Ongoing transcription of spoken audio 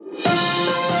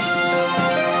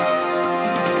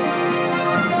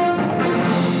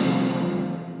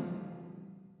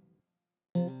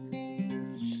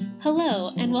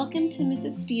welcome to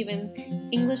Mrs. Stevens'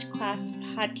 English Class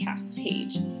Podcast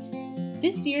page.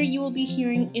 This year you will be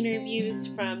hearing interviews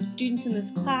from students in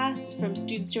this class, from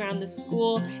students around the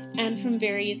school, and from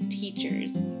various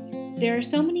teachers. There are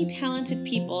so many talented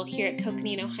people here at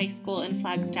Coconino High School in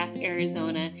Flagstaff,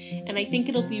 Arizona, and I think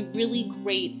it'll be really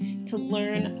great to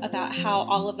learn about how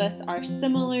all of us are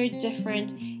similar,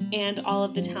 different, and all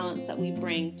of the talents that we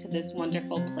bring to this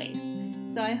wonderful place.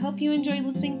 So I hope you enjoy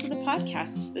listening to the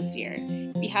podcasts this year.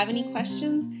 If you have any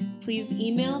questions, please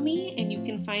email me, and you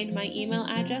can find my email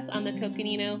address on the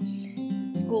Coconino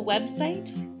School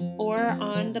website or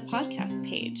on the podcast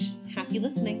page. Happy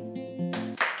listening.